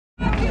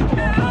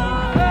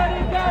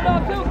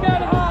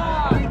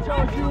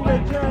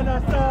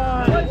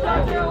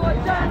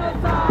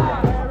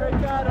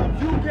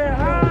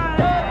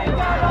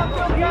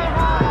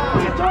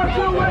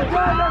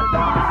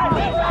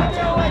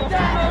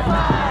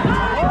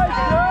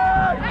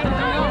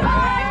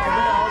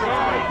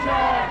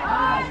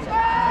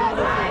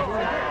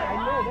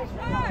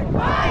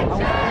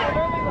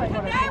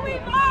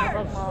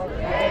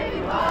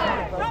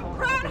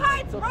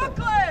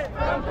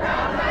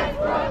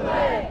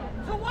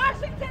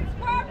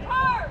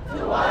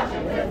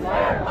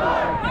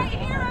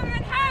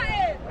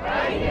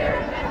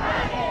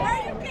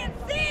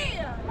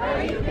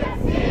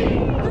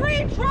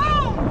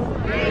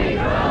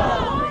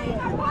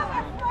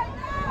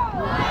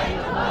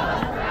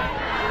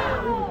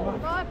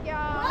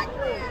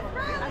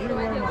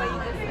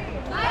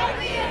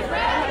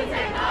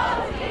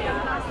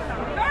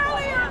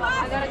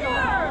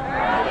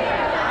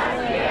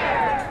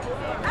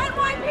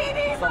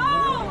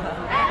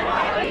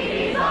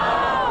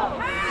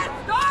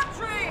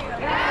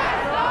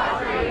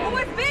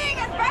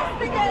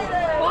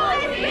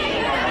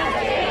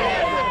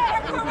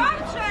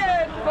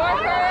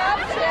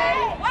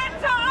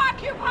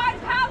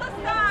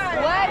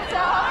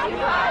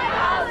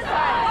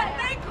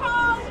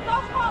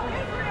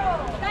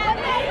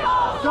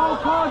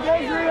called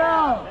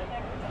Israel.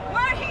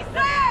 Where he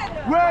said.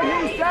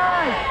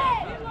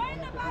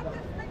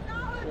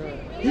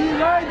 He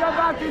learned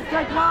about this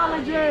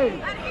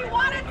technology. And he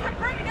wanted to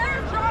bring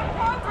their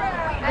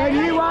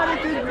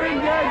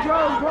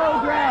drone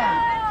program.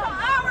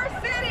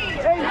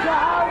 Into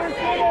our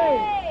city.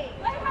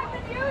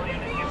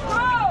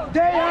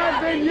 They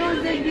have been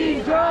using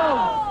these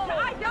drones. To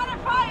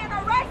identify and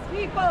arrest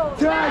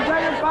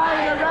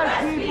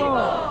people.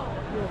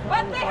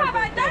 But they have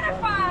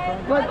identified.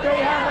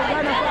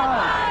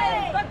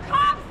 The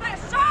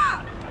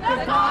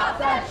cops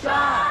that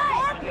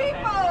shot.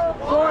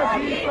 Four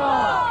people.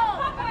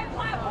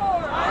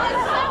 On the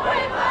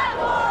subway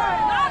platform.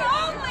 Not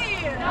only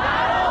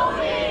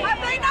have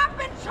they not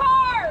been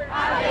charged.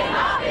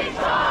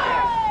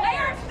 They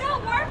are still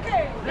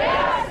working. They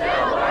are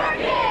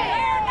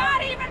not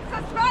even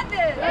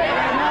suspended.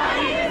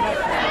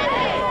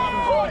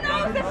 Who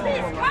knows if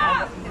these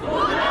cops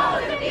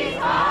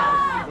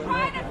are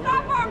trying to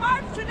stop our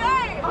march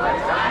today?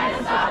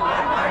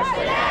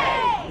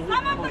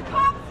 Some of the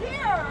cops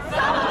here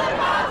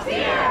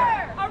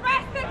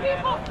arrested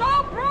people so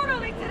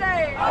brutally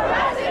today. And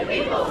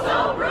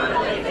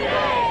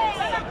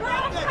a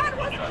girl's head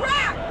was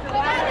cracked.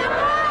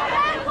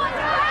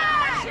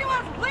 She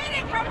was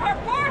bleeding from her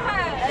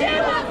forehead.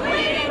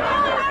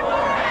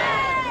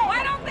 Why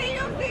don't they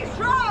use these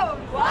drones?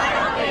 To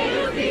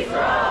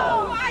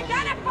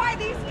identify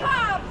these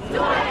cops. Who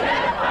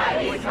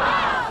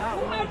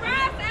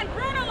harass and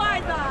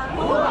brutalize us.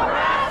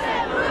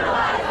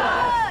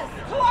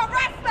 To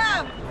arrest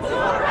them.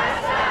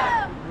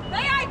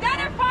 They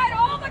identified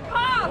all the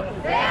cops.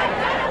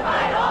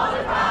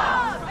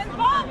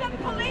 Involved in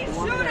police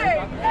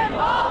shootings.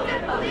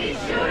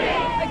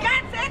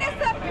 Against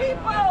innocent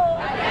people.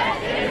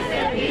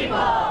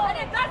 And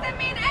it doesn't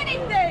mean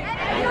anything.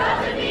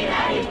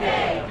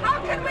 How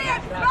can we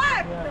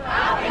expect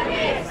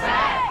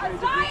a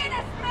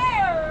Zionist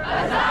mayor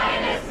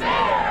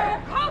who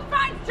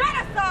co-signs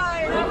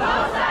genocide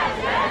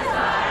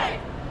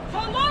to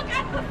look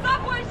at the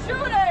subway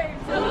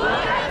shootings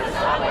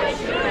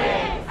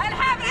and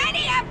have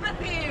any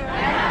empathy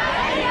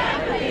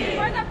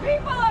for the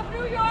people of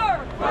New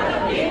York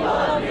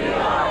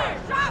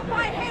shot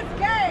by his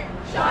gang.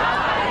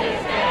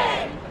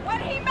 When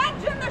he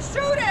mentioned the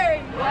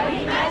shooting,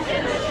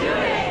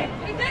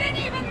 he didn't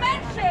even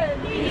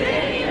mention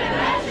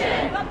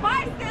the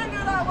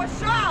bystander that was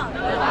shot.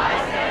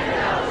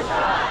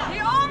 He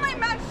only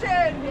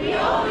mentioned the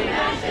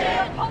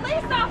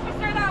police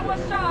officer that was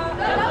shot.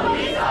 But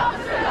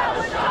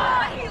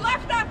he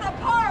left out the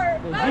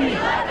part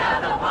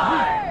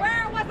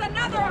where it was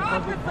another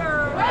officer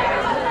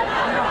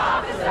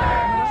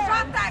who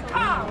shot that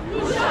cop.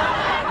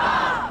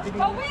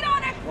 But we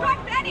don't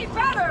expect any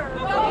better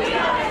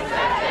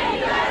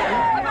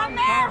of a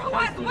mayor who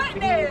has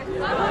witnessed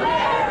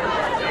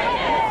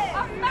a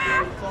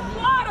mass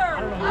slaughter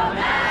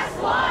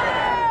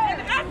in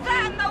Gaza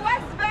and the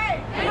West Bank.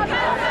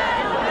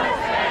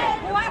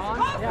 Who has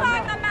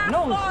co-signed the mass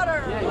slaughter.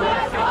 Who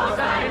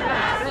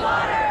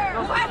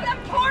has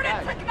imported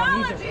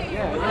technology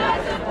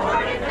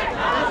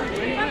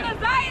from the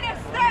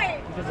Zionist state.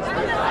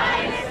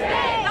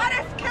 That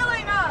is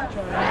killing us.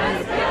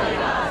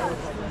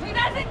 He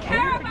doesn't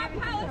care about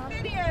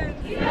Palestinians.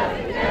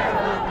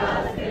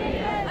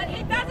 And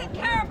he doesn't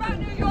care about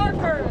New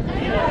Yorkers.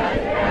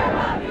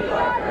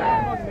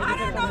 I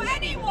don't know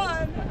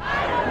anyone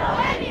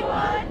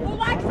who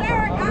likes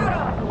Eric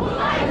Adams.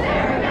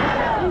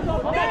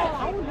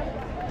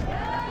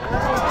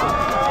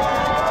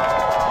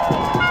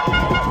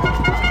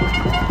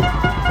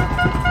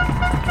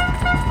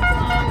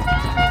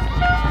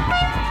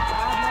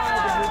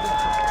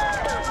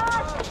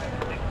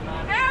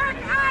 Eric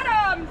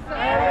Adams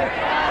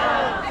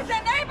is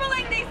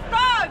enabling these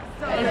thugs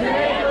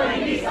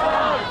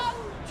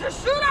to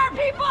shoot our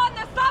people on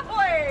the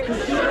subway. To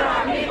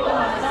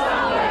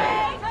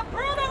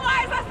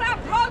brutalize us at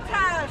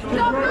protests.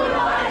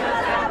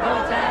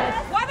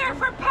 Whether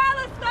for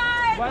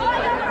Palestine or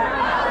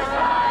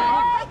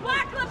for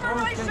Black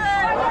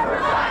liberation.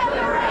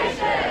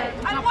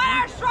 And when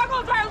our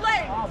struggles are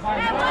linked.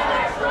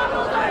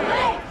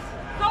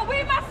 So we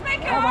must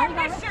make it our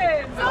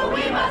mission.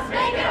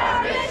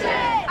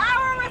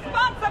 Our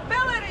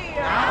responsibility.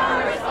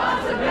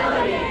 To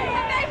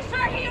make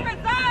sure he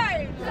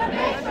resigns.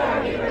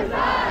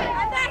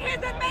 And that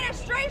his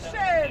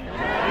administration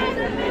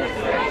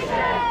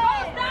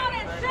goes down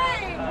in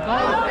shame.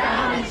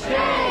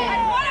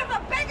 As one of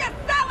the biggest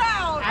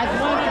sellouts.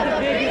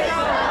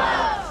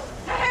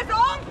 To his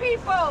own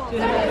people.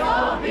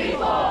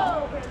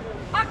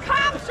 A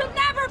cop should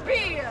never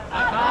be.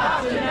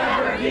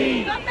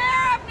 The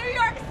mayor of New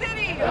York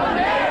City.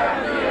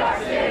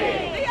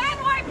 The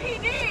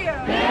NYPD.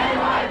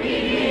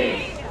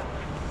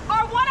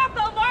 Are one of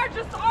the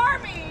largest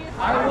armies.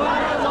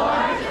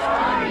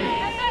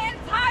 In the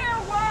entire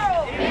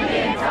world.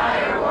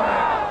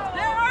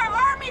 There are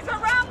armies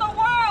around the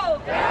world.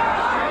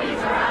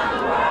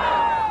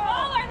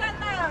 Smaller than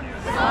them.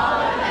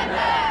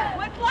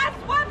 With less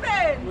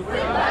weapons.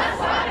 With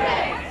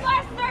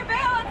less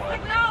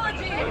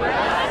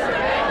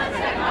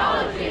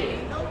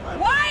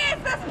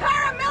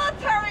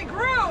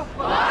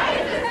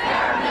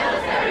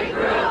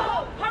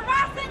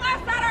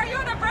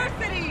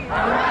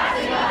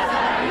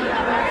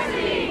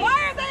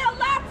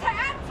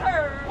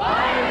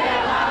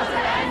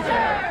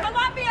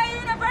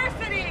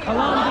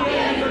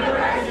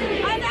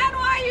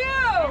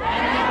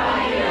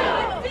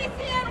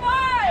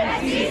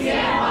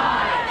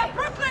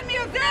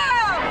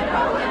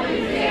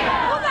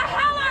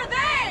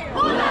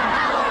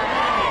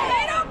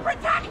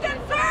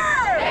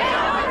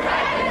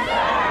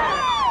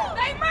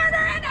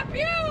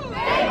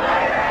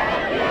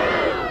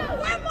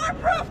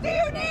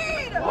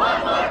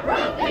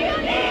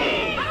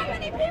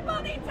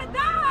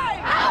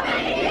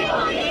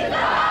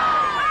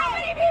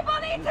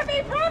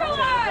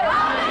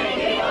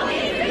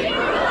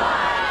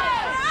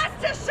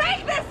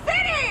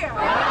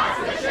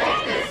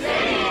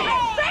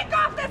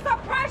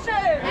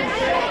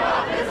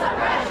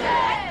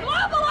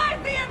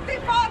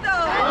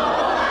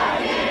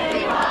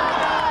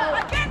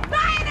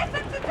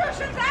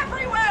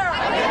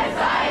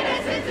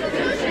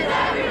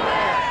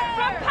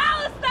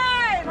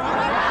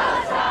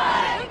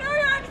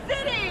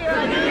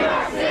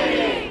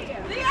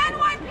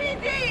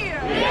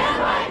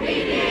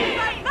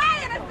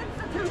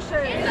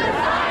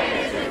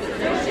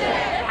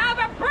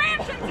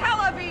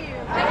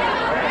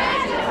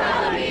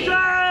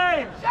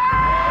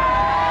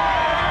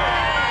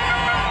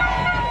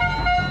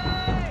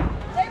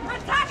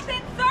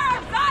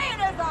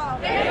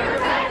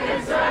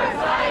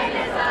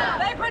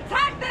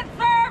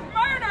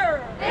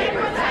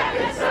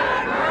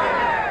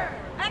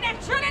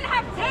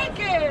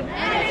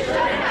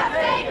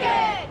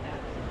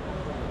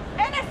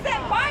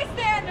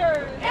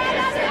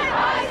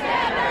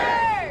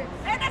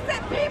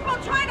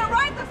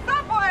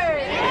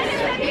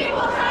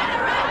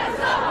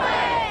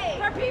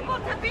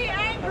to be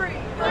angry.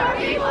 For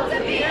people to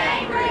be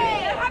angry.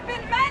 There have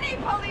been many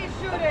police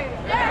shootings.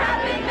 There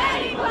have been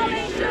many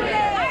police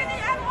shootings. By the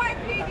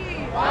NYPD.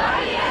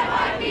 By the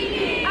NYPD.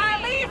 At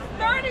least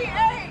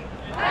 38.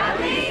 At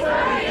least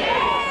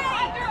 38.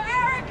 Under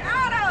Eric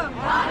Adams.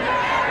 Under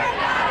Eric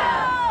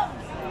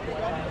Adams.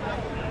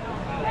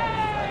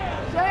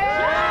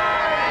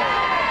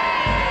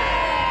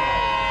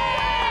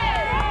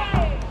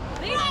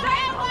 These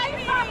same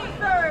police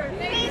officers.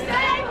 These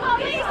same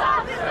police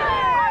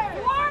officers.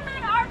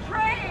 Swarming our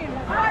trains.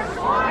 Are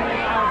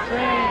swarming our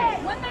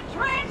trains. When the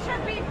train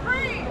should be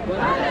free.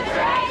 When the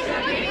train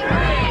should be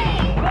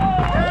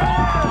free.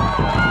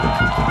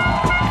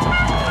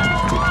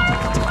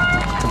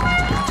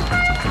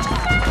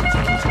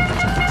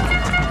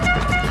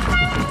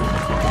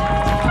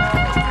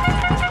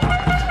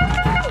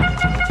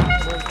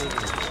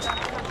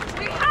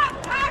 We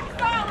have tax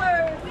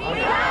dollars. We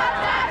have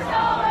tax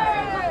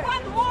dollars. To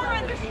fund war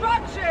and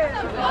destruction.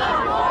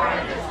 Fund war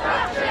and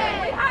destruction.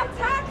 We have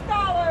tax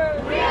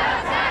dollars. We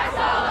have tax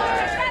dollars.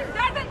 To send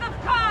dozens of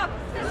cops.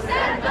 To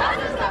send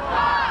dozens of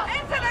cops.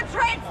 Into the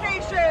train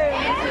station.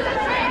 Into the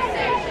train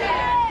station.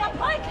 To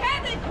play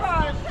Candy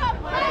Crush. To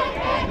play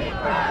Candy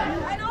Crush.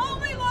 And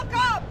only look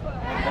up.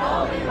 And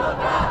only look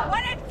up.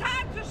 When it's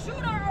time to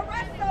shoot or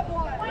arrest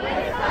someone. When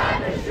it's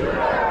time to shoot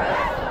or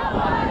arrest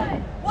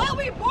someone. While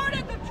we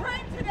boarded the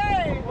train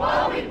today.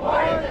 While we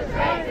boarded the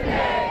train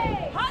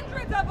today.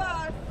 Hundreds of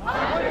us.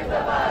 Hundreds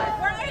of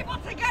us. Were able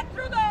to get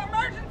through the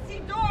emergency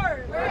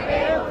doors. Were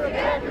able to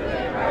get through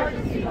the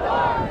emergency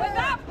doors.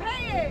 Without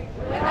paying.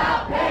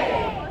 Without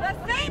paying. The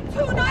same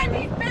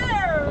 $2.90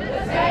 fare.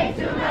 The same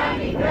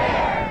 $2.90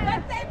 fare.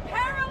 That they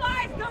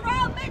paralyzed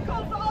Darrell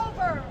Nichols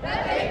over.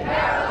 That they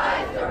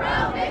paralyzed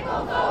Darrell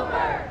Nichols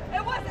over.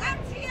 It was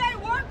MTA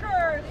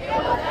workers. It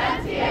was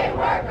MTA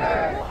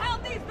workers. Who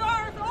held these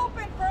doors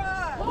open for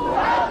us. Who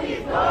held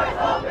these doors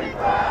open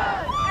for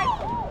us.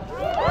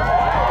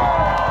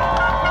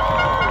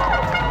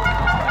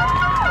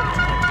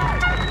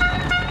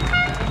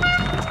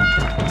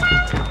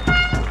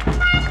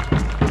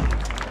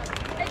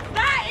 It's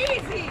not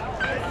easy.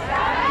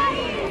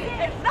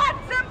 It's not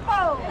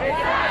simple.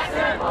 It's not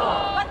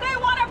simple. But they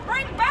want to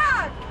bring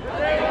back.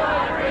 They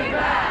want to bring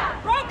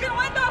back. Broken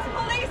windows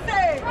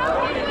policing.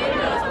 Broken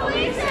windows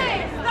policing.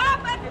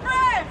 Stop and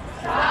frisk.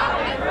 Stop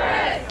and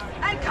frisk.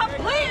 And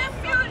complete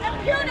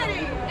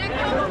impunity. And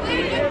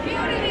complete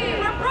impunity.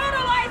 For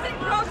brutalizing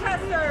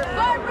protesters.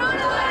 For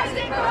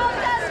brutalizing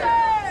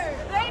protesters.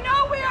 They know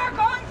we are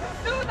going to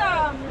sue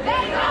them.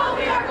 They know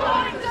we are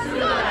going to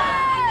sue them.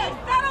 These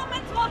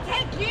settlements will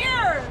take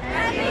years.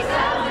 And these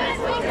settlements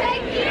will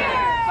take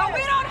years. But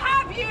we don't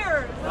have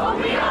years. But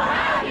we don't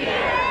have We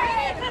years.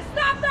 need to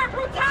stop their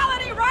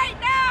brutality right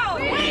now.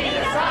 We need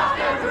to stop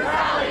their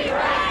brutality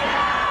right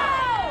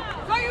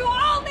now. So you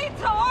all need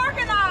to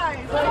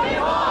organize. So you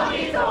all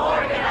need to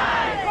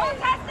organize.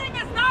 Protesting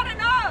is not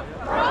enough.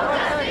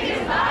 Protesting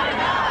is not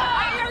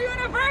enough. At your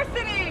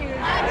universities.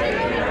 At your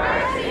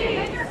university.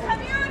 In your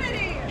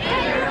community.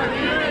 In your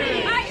community.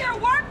 At your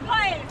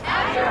workplace.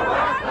 At your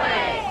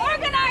workplace.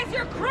 Organize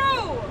your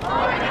crew.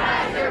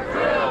 Organize your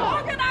crew.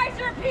 Organize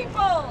your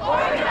people.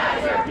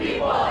 Organize your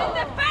people. In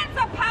defense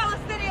of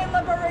Palestinian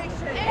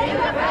liberation. In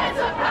defense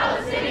of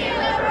Palestinian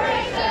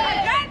liberation.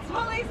 Against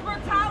police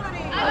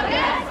brutality.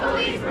 Against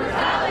police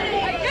brutality.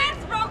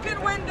 Against broken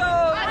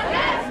windows.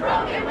 Against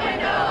broken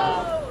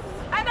windows.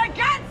 And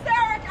against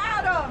Eric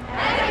Adams.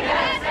 And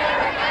against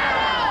Eric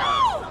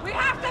Adams. We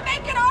have to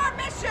make it our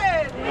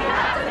mission. We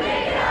have to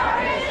make it our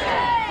mission.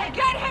 To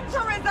get him to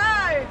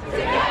resign. To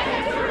get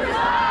him to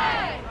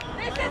resign.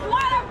 This is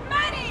one of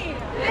many.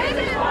 This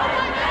is one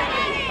of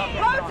many.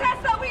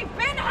 Protests that we've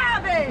been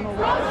having.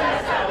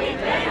 Protests that we've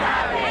been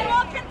having. And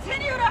will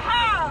continue to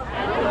have.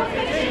 And we will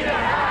continue to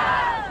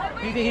have.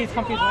 And we He's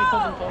confused. need Why you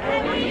told all. him to?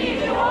 And we need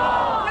you all.